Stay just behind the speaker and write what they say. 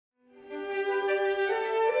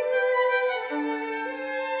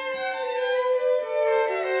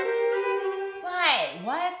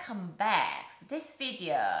This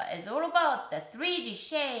video is all about the 3D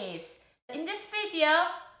shapes. In this video,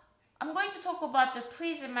 I'm going to talk about the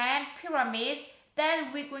prism and pyramids.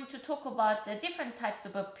 Then we're going to talk about the different types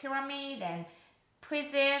of a pyramid and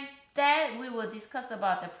prism. Then we will discuss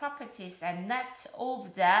about the properties and nuts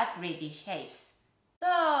of the 3D shapes. So,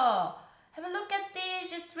 have a look at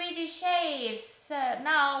these 3D shapes.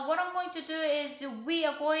 Now, what I'm going to do is we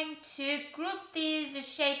are going to group these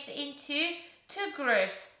shapes into two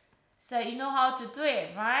groups. So you know how to do it,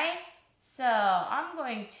 right? So I'm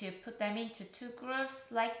going to put them into two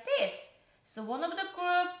groups like this. So one of the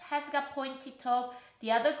group has got pointy top,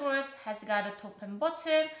 the other group has got a top and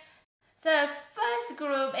bottom. So first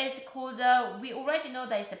group is called, we already know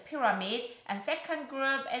that it's a pyramid, and second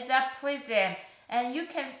group is a prism. And you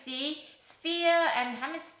can see sphere and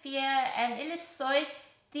hemisphere and ellipsoid,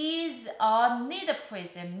 these are neither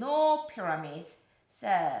prism nor pyramids. So,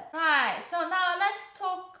 right, so now let's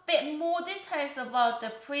talk a bit more details about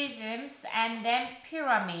the prisms and then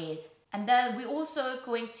pyramids. And then we're also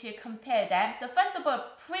going to compare them. So first of all,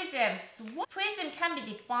 prisms. Prism can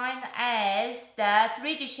be defined as the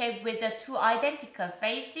 3D shape with the two identical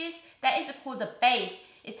faces. That is called the base.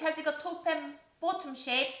 It has a top and bottom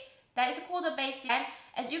shape. That is called the base. And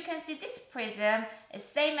as you can see, this prism is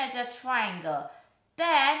same as a triangle.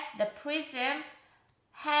 Then the prism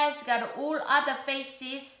has got all other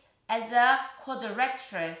faces as a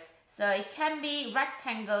quadrilaterals. So it can be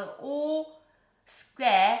rectangle or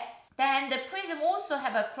square. Then the prism also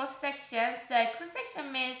have a cross section. So cross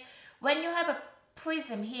section means when you have a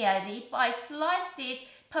prism here, if I slice it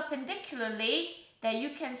perpendicularly, then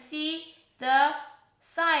you can see the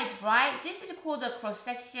sides, right? This is called the cross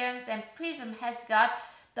sections, and prism has got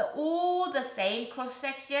all the same cross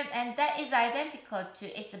section, and that is identical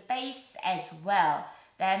to its base as well.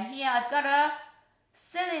 Then here I've got a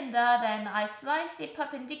cylinder, then I slice it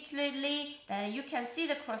perpendicularly, then you can see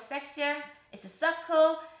the cross sections. It's a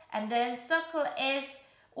circle, and then circle is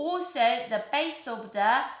also the base of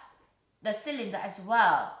the cylinder as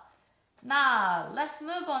well. Now let's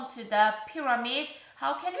move on to the pyramid.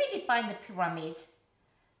 How can we define the pyramid?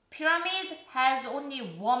 Pyramid has only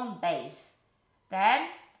one base. Then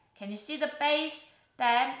can you see the base?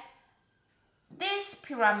 Then this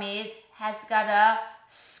pyramid has got a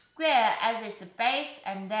square as its base,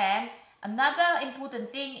 and then another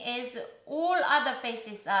important thing is all other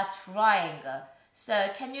faces are triangle. So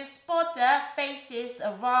can you spot the faces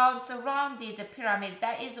surrounding the pyramid?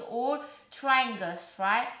 That is all triangles,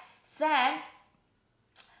 right? Then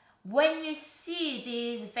when you see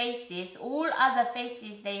these faces, all other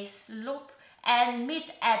faces, they slope and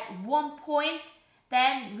meet at one point.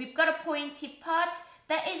 Then we've got a pointy part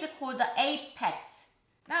that is called the apex.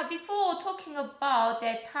 Now, before talking about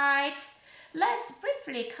their types, let's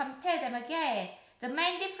briefly compare them again. The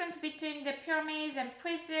main difference between the pyramids and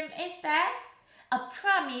prism is that a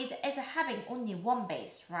pyramid is having only one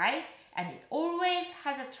base, right? And it always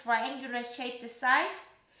has a triangular shaped side,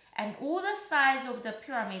 and all the sides of the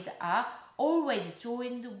pyramid are always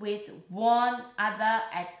joined with one other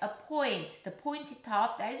at a point. The pointy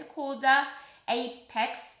top, that is called the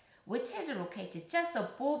apex, which is located just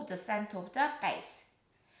above the center of the base.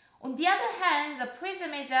 On the other hand, the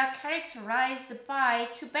prism is characterized by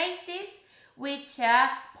two bases, which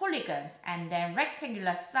are polygons, and then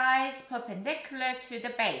rectangular sides perpendicular to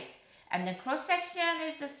the base. And the cross section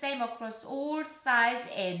is the same across all sides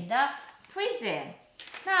in the prism.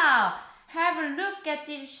 Now, have a look at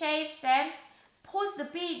these shapes and pause the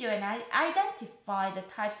video and identify the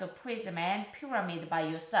types of prism and pyramid by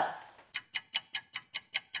yourself.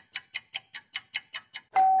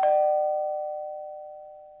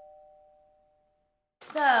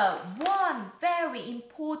 So, one very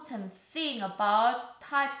important thing about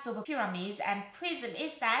types of pyramids and prism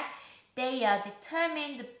is that they are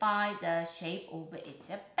determined by the shape of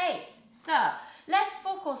its base. So, let's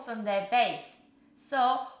focus on their base.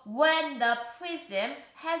 So, when the prism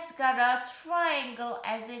has got a triangle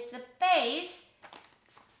as its base,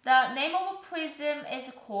 the name of a prism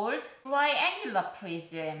is called triangular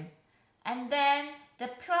prism. And then the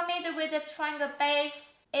pyramid with the triangle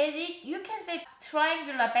base you can say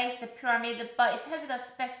triangular based pyramid, but it has a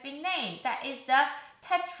specific name. That is the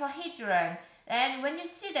tetrahedron. And when you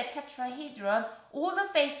see the tetrahedron, all the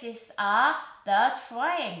faces are the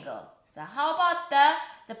triangle. So how about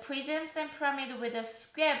the prisms and pyramid with a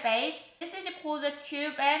square base? This is called a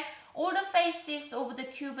cube, and all the faces of the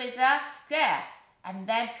cube is a square. And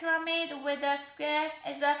then pyramid with a square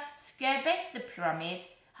is a square-based pyramid.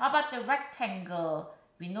 How about the rectangle?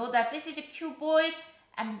 We know that this is a cuboid,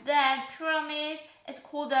 and then pyramid is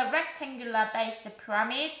called a rectangular based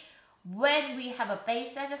pyramid. When we have a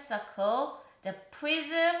base as a circle, the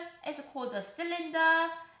prism is called a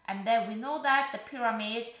cylinder, and then we know that the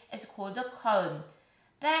pyramid is called a cone.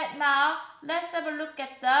 Then now let's have a look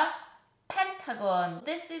at the pentagon.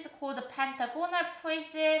 This is called a pentagonal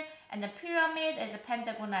prism, and the pyramid is a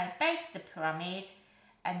pentagonal based pyramid.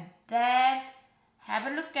 And then have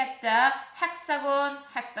a look at the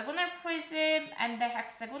hexagonal prism, and the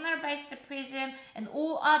hexagonal based prism, and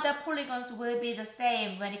all other polygons will be the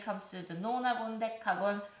same when it comes to the nonagon,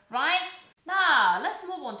 decagon, right? Now let's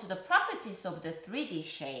move on to the properties of the 3D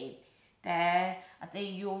shape. Then I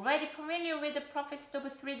think you're already familiar with the properties of a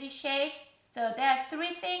 3D shape. So there are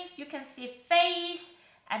three things. You can see face,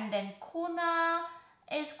 and then corner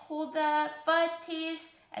is called the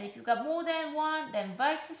vertex, and if you got more than one, then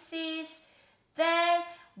vertices. Then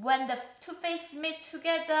when the two faces meet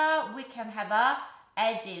together, we can have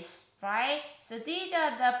edges, right? So these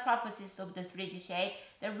are the properties of the 3D shape.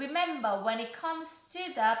 Then remember, when it comes to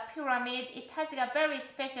the pyramid, it has a very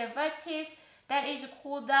special vertex that is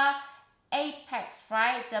called the apex,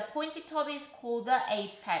 right? The pointy top is called the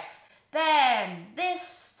apex. Then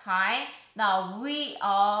this time, now we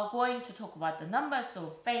are going to talk about the numbers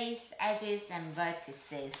of face, edges, and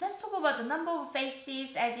vertices. Let's talk about the number of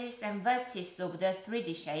faces, edges, and vertices of the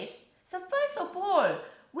 3D shapes. So first of all,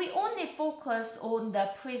 we only focus on the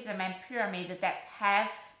prism and pyramid that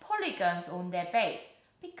have polygons on their base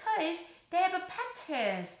because they have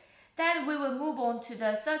patterns. Then we will move on to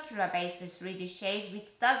the circular base 3D shape,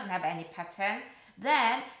 which doesn't have any pattern.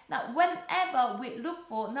 Then, now whenever we look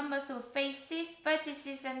for numbers of faces,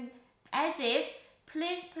 vertices, and edges,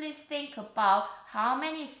 please think about how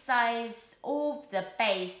many sides of the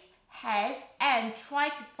base has and try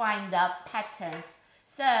to find the patterns.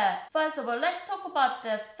 So, first of all, let's talk about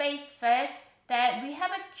the face first. That we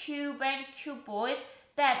have a cube and cuboid.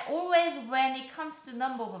 That always when it comes to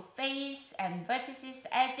number of face and vertices,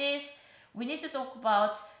 edges, we need to talk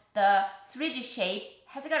about the 3D shape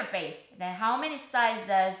has got a base. Then how many sides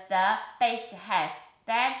does the base have?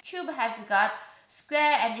 Then cube has got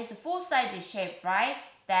square and it's a four-sided shape, right?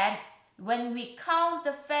 Then when we count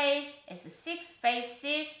the face, it's 6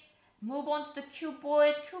 faces. Move on to the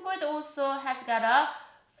cuboid. Cuboid also has got a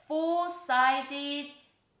four-sided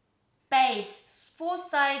base,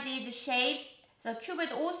 four-sided shape. So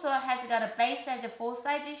cuboid also has got a base as a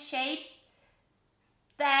four-sided shape.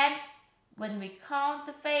 Then when we count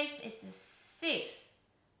the face, it's 6.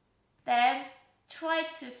 Then try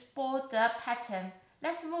to spot the pattern.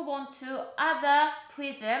 Let's move on to other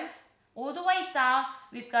prisms. All the way down,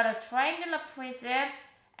 we've got a triangular prism,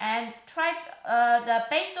 and the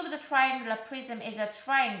base of the triangular prism is a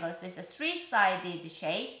triangle, so it's a 3-sided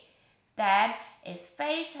shape. Then its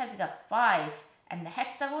face has got 5, and the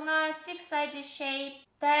hexagonal 6-sided shape.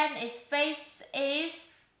 Then its face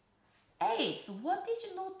is 8. So what did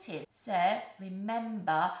you notice? So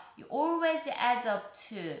remember, you always add up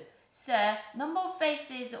 2. So number of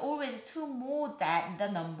faces is always 2 more than the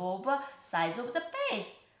number of sides of the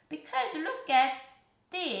base. Because look at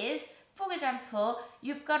this. For example,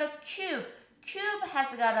 you've got a cube. Cube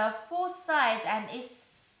has got a 4 sides and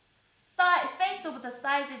its face of the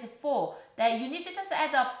sides is 4. Then you need to just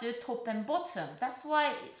add up the top and bottom. That's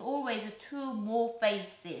why it's always 2 more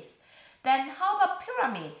faces. Then how about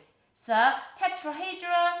pyramid? So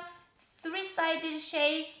tetrahedron, 3-sided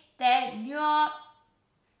shape. Then your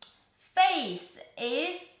face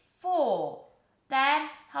is 4. Then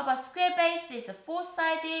how about square base? This is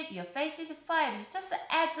 4-sided. Your face is 5. You just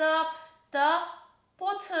add up the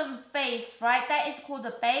bottom face, right? That is called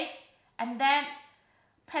the base. And then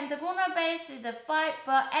pentagonal base is the 5,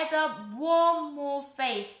 but add up 1 more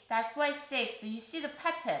face. That's why 6. So you see the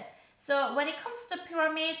pattern. So when it comes to the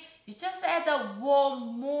pyramid, you just add up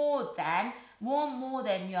 1 more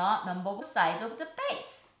than your number of sides of the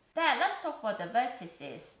base. Then let's talk about the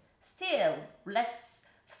vertices. Still, let's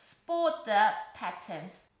spot the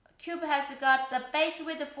patterns. Cube has got the base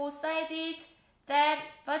with the 4-sided. Then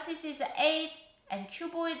vertex is 8, and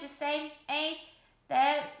cuboid the same 8.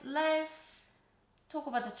 Then let's talk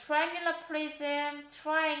about the triangular prism,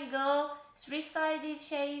 triangle, 3-sided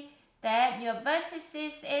shape. Then your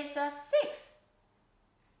vertices is 6.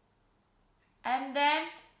 And then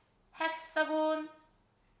hexagon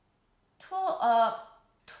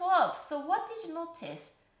 12. So what did you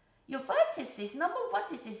notice? Your vertices, number of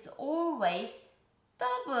vertices always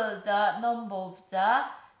double the number of the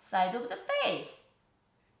side of the base.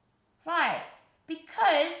 Right?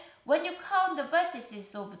 Because when you count the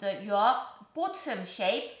vertices of your bottom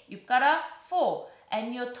shape, you've got a 4.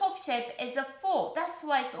 And your top shape is a 4. That's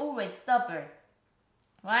why it's always double.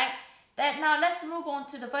 Right? Then now let's move on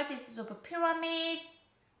to the vertices of a pyramid.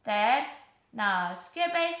 Then Now,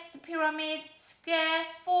 square-based pyramid, square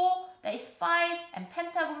 4, that is 5, and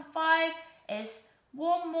pentagon 5 is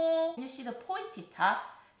one more. You see the pointy top.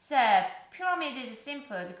 So, pyramid is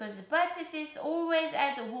simple because the vertices always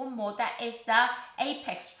add one more. That is the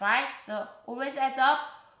apex, right? So, always add up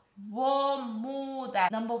one more than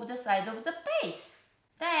number of the side of the base.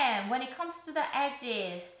 Then, when it comes to the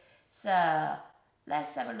edges, so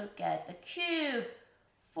let's have a look at the cube.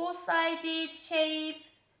 Four-sided shape,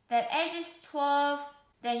 then edge is 12,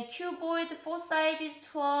 then cuboid, four-sided is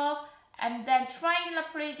 12, and then triangular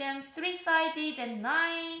prism, three-sided and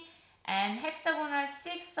 9, and hexagonal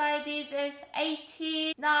six-sided is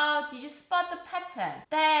 18. Now, did you spot the pattern?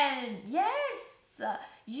 Then, yes,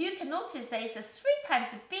 you can notice that it's 3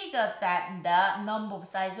 times bigger than the number of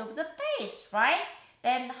sides of the base, right?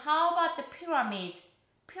 Then, how about the pyramid?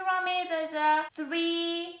 Pyramid is a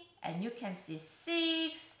 3, and you can see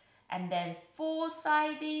 6, and then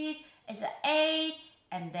four-sided is a 8,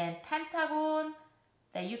 and then pentagon,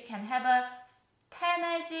 that you can have a 10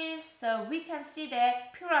 edges, so we can see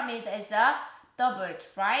that pyramid is a doubled,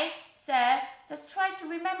 right? So just try to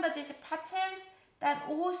remember these patterns. Then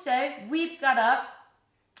also we've got a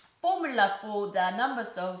formula for the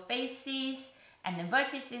numbers of faces and the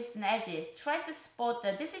vertices and edges. Try to spot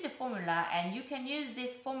that this is a formula, and you can use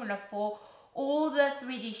this formula for all the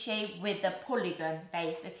 3D shape with the polygon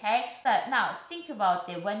base, okay? So now think about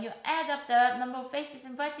it. When you add up the number of faces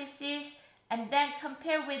and vertices and then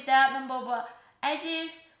compare with the number of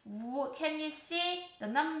edges, what can you see? The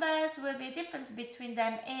numbers will be difference between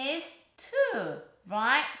them is 2,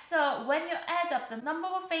 right? So when you add up the number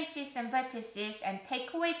of faces and vertices and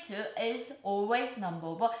take away 2 is always number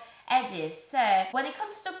of edges. So when it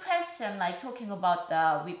comes to question like talking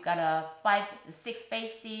about we've got 6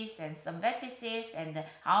 faces and some vertices and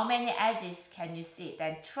how many edges can you see,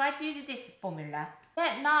 then try to use this formula.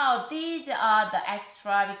 Then now these are the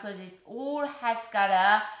extra because it all has got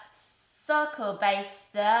a circle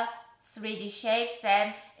based 3D shapes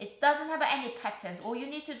and it doesn't have any patterns. All you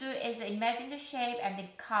need to do is imagine the shape and then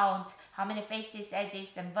count how many faces,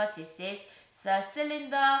 edges and vertices. So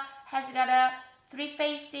cylinder has got 3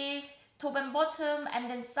 faces, top and bottom, and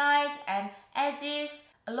then side and edges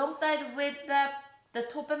alongside with the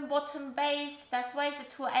top and bottom base. That's why it's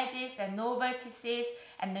 2 edges and no vertices.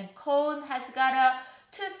 And then cone has got a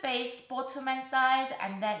 2 face, bottom and side,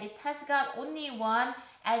 and then it has got only 1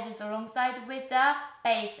 edges alongside with the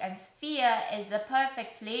base. And sphere is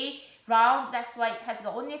perfectly round. That's why it has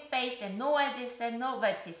got only face and no edges and no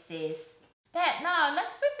vertices. Then now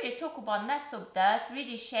let's briefly talk about next of the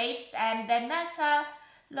 3D shapes, and then that's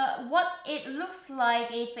what it looks like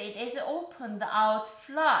if it is opened out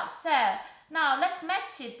flat. So now let's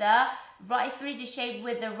match it the right 3D shape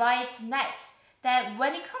with the right net. Then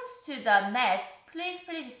when it comes to the net, please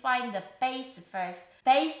find the base first.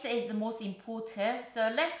 Base is the most important.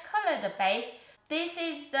 So let's color the base. This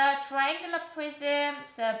is the triangular prism.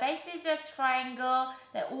 So base is a triangle.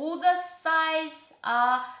 Then all the sides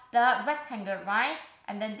are the rectangle, right?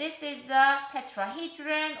 And then this is a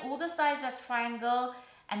tetrahedron. All the sides are triangle.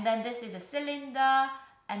 And then this is a cylinder.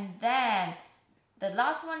 And then the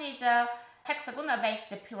last one is a hexagonal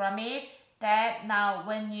based pyramid. That now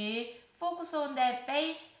when you focus on the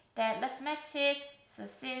base, then let's match it. So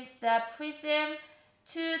since the prism,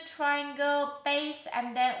 2 triangle base,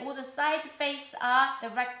 and then all the side face are the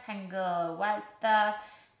rectangle, right?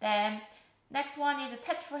 Then next one is a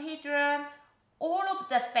tetrahedron. All of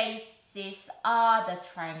the faces are the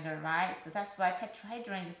triangle, right? So that's why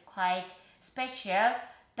tetrahedron is quite special.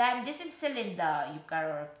 Then this is cylinder. You've got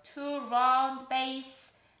a 2 round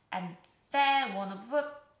base and then one of the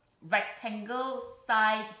rectangle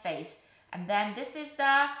side face. And then this is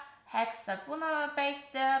the hexagonal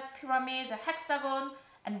based pyramid, the hexagon,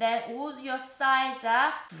 and then all your sides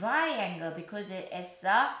are triangle because it is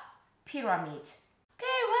a pyramid.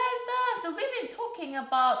 Okay, well done. So we've been talking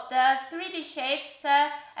about the 3D shapes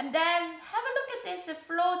and then have a look at this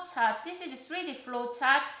flow chart. This is a 3D flow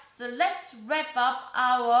chart. So let's wrap up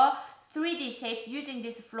our 3D shapes using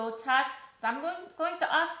this flow chart. So I'm going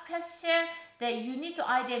to ask a question that you need to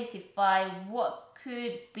identify what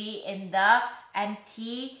could be in the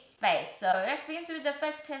empty space. So let's begin with the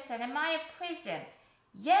first question. Am I a prism?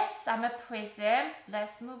 Yes, I'm a prism.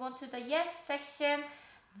 Let's move on to the yes section.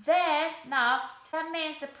 Then now that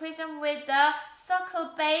means a prism with the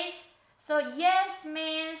circle base. So yes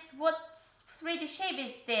means what 3D shape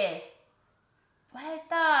is this? Well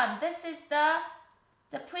done. This is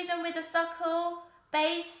the prism with the circle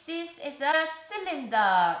base. This is a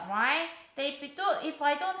cylinder, right? If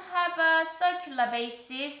I don't have a circular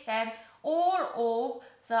basis, then all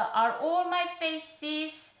my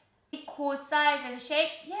faces equal size and shape?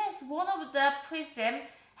 Yes, one of the prism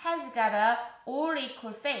has got a all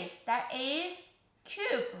equal face. That is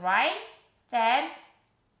cube, right? Then,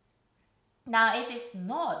 now if it's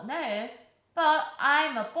not, no. But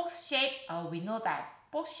I'm a box shape. Oh, we know that.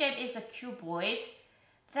 Box shape is a cuboid.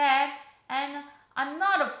 Then, and I'm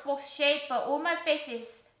not a box shape, but all my face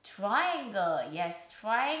is triangle. Yes,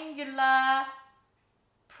 triangular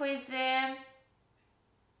prism.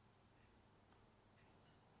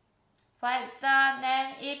 Right,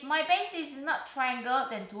 then if my base is not triangle,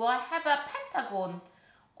 then do I have a pentagon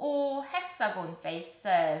or hexagon face?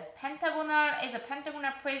 So pentagonal is a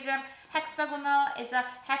pentagonal prism, hexagonal is a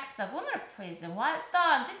hexagonal prism. Well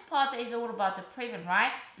done. This part is all about the prism,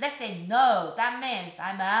 right? Let's say no. That means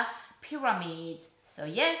I'm a pyramid. So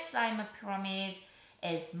yes, I'm a pyramid.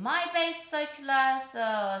 Is my base circular?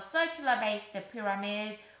 So circular based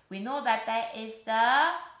pyramid. We know that that is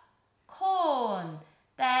the cone.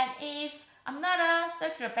 Then if I'm not a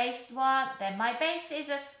circular based one, then my base is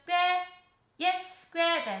a square. Yes,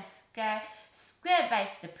 square, then square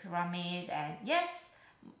based pyramid. And yes,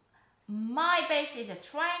 my base is a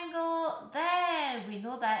triangle. Then we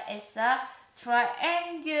know that it's a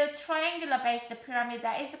triangular based pyramid.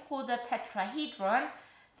 That is called a tetrahedron.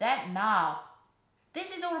 Then now,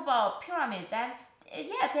 this is all about pyramid. Then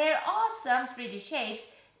yeah, there are some 3D shapes.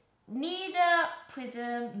 Neither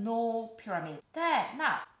prism nor pyramid. Then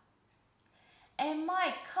now, am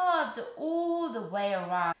I curved all the way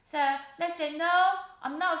around? So let's say no,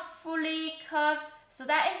 I'm not fully curved. So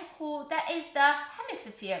that is called, that is the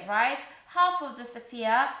hemisphere, right? Half of the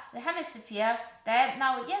sphere, the hemisphere. Then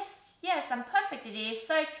now, yes, I'm perfectly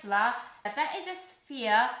circular. That is a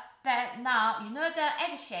sphere. That now, you know the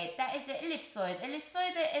egg shape, that is the ellipsoid.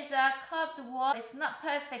 Ellipsoid is a curved one. It's not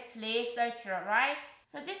perfectly circular, right?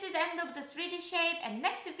 So this is the end of the 3D shape, and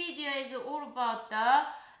next video is all about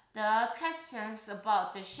the questions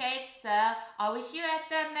about the shapes. So I will see you at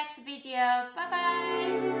the next video. Bye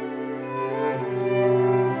bye.